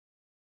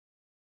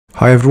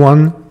Hi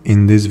everyone,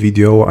 in this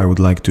video I would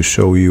like to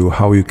show you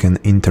how you can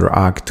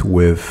interact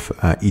with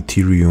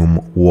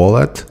Ethereum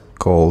wallet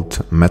called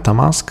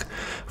MetaMask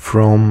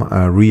from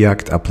a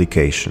React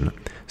application.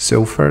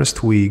 So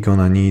first we're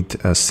gonna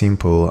need a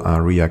simple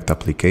React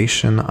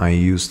application. I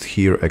used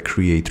here a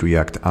Create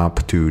React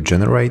app to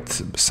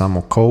generate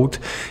some code,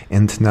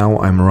 and now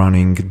I'm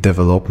running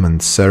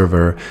development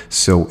server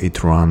so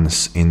it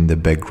runs in the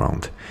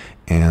background.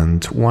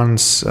 And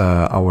once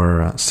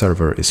our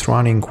server is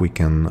running, we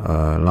can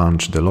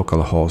launch the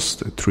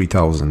localhost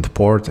 3000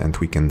 port, and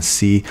we can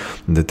see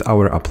that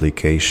our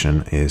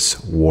application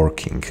is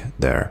working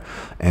there.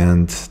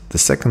 And the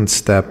second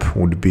step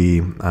would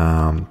be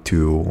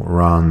to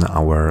run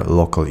our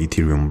local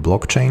Ethereum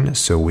blockchain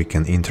so we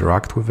can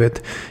interact with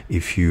it.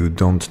 If you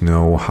don't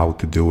know how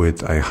to do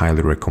it, I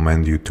highly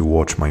recommend you to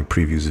watch my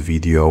previous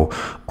video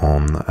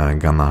on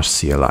Ganache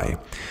CLI.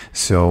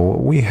 So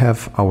we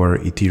have our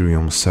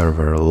Ethereum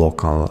server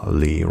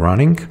locally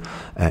running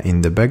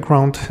in the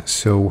background,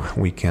 so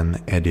we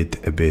can edit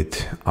a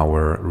bit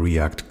our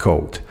React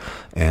code.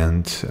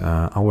 And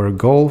our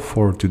goal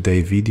for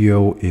today's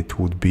video, it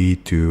would be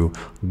to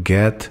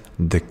get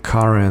the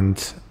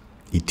current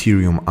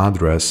Ethereum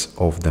address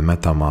of the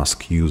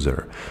MetaMask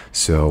user.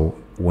 So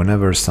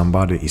whenever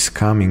somebody is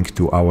coming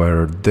to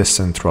our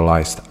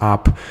decentralized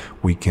app,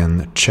 we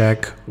can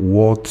check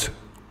what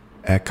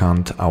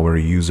account our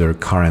user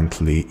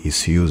currently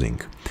is using.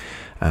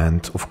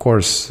 And of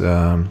course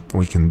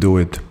we can do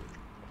it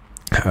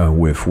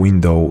with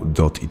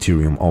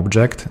window.ethereum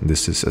object.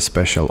 This is a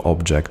special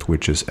object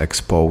which is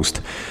exposed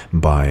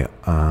by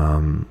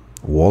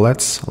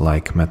wallets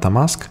like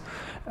MetaMask.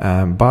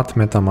 But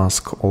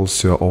MetaMask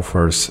also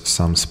offers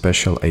some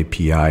special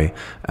API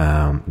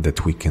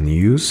that we can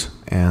use,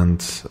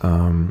 and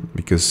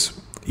because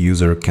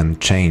user can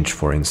change,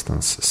 for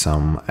instance,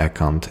 some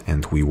account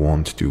and we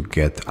want to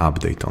get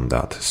update on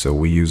that. So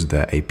we use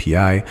the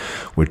API,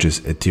 which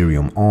is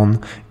Ethereum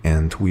on,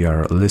 and we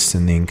are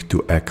listening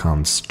to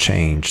accounts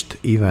changed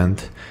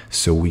event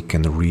so we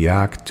can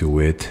react to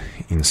it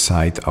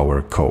inside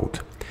our code.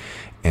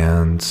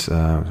 And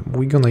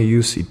we're gonna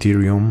use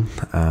Ethereum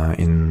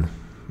in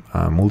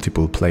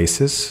multiple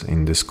places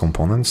in this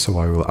component, so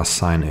I will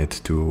assign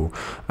it to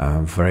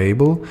a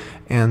variable,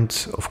 and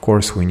of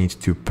course we need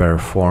to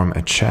perform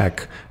a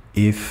check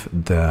if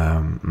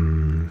the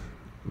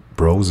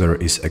browser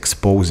is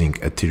exposing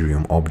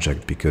Ethereum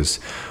object, because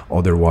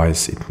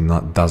otherwise it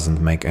doesn't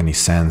make any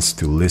sense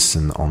to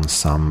listen on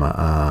some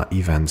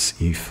events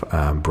if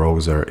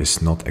browser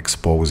is not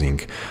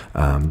exposing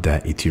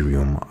the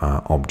Ethereum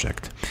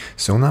object.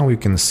 So now you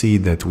can see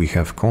that we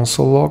have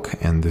console log,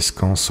 and this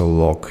console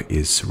log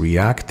is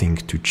reacting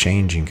to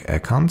changing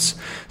accounts.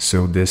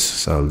 So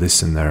this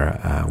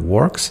listener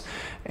works.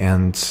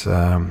 And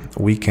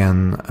we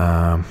can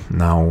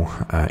now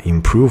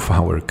improve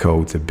our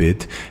code a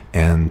bit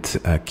and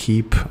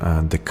keep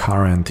the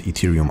current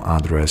Ethereum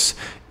address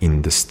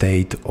in the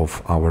state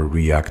of our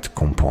React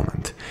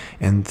component.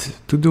 And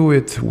to do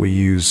it, we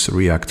use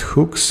React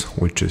hooks,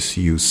 which is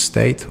use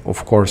state.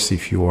 Of course,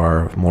 if you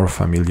are more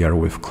familiar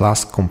with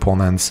class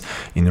components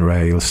in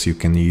Rails, you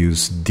can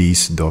use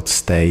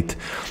this.state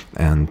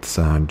and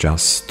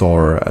just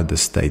store the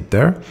state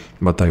there.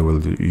 But I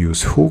will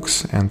use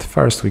hooks, and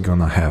first we're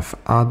gonna have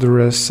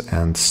address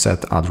and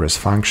set address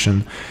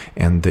function,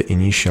 and the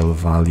initial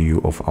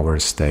value of our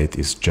state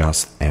is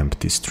just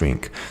empty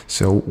string.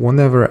 So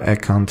whenever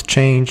account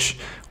change,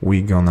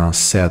 we're gonna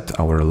set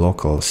our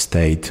local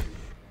state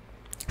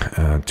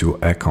to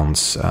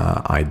accounts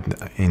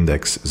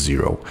index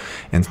 0.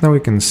 And now we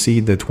can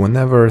see that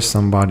whenever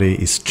somebody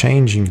is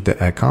changing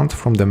the account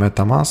from the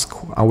MetaMask,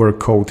 our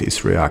code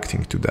is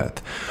reacting to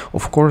that.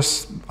 Of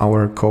course,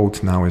 our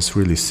code now is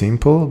really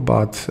simple,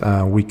 but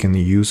we can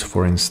use,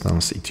 for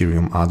instance,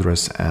 Ethereum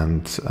address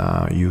and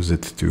use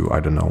it to, I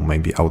don't know,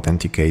 maybe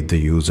authenticate the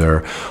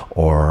user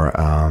or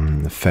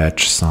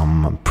fetch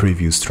some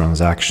previous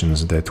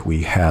transactions that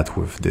we had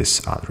with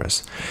this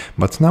address.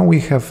 But now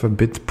we have a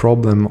bit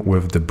problem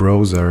with the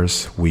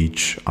browsers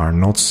which are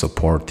not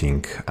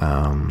supporting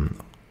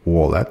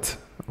wallet,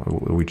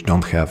 which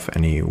don't have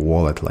any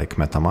wallet like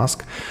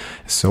MetaMask.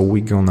 So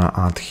we're gonna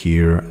add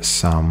here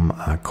some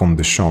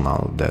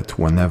conditional that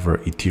whenever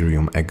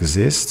Ethereum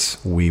exists,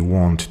 we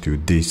want to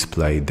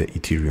display the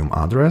Ethereum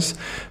address,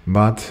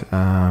 but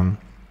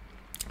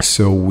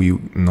so we're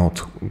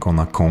not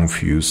gonna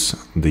confuse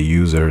the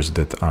users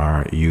that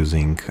are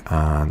using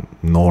a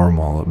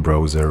normal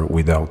browser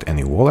without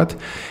any wallet.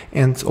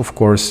 And of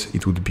course,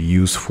 it would be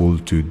useful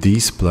to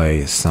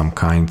display some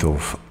kind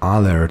of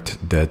alert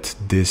that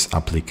this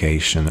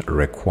application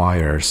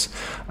requires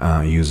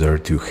user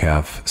to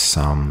have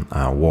some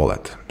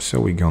wallet. So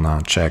we're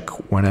gonna check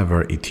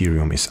whenever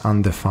Ethereum is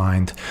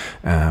undefined,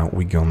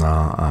 we're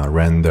gonna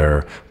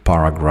render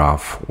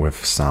paragraph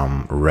with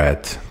some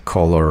red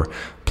color.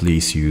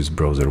 Please use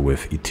browser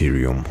with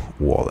Ethereum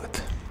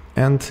wallet.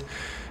 And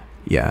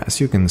yeah,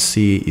 as you can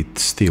see, it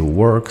still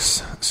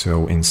works.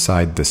 So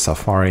inside the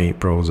Safari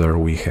browser,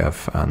 we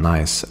have a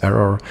nice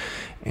error.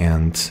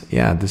 And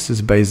yeah, this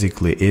is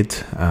basically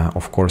it.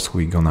 Of course,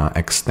 we're gonna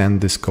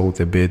extend this code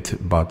a bit,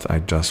 but I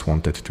just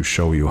wanted to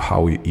show you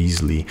how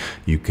easily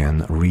you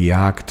can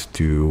react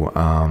to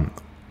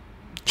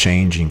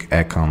changing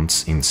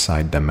accounts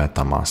inside the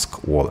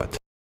MetaMask wallet.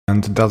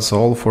 And that's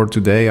all for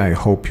today. I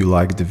hope you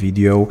liked the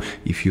video.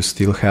 If you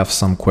still have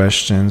some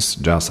questions,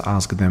 just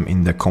ask them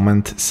in the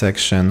comment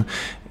section.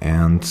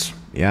 And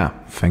yeah,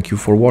 thank you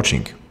for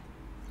watching.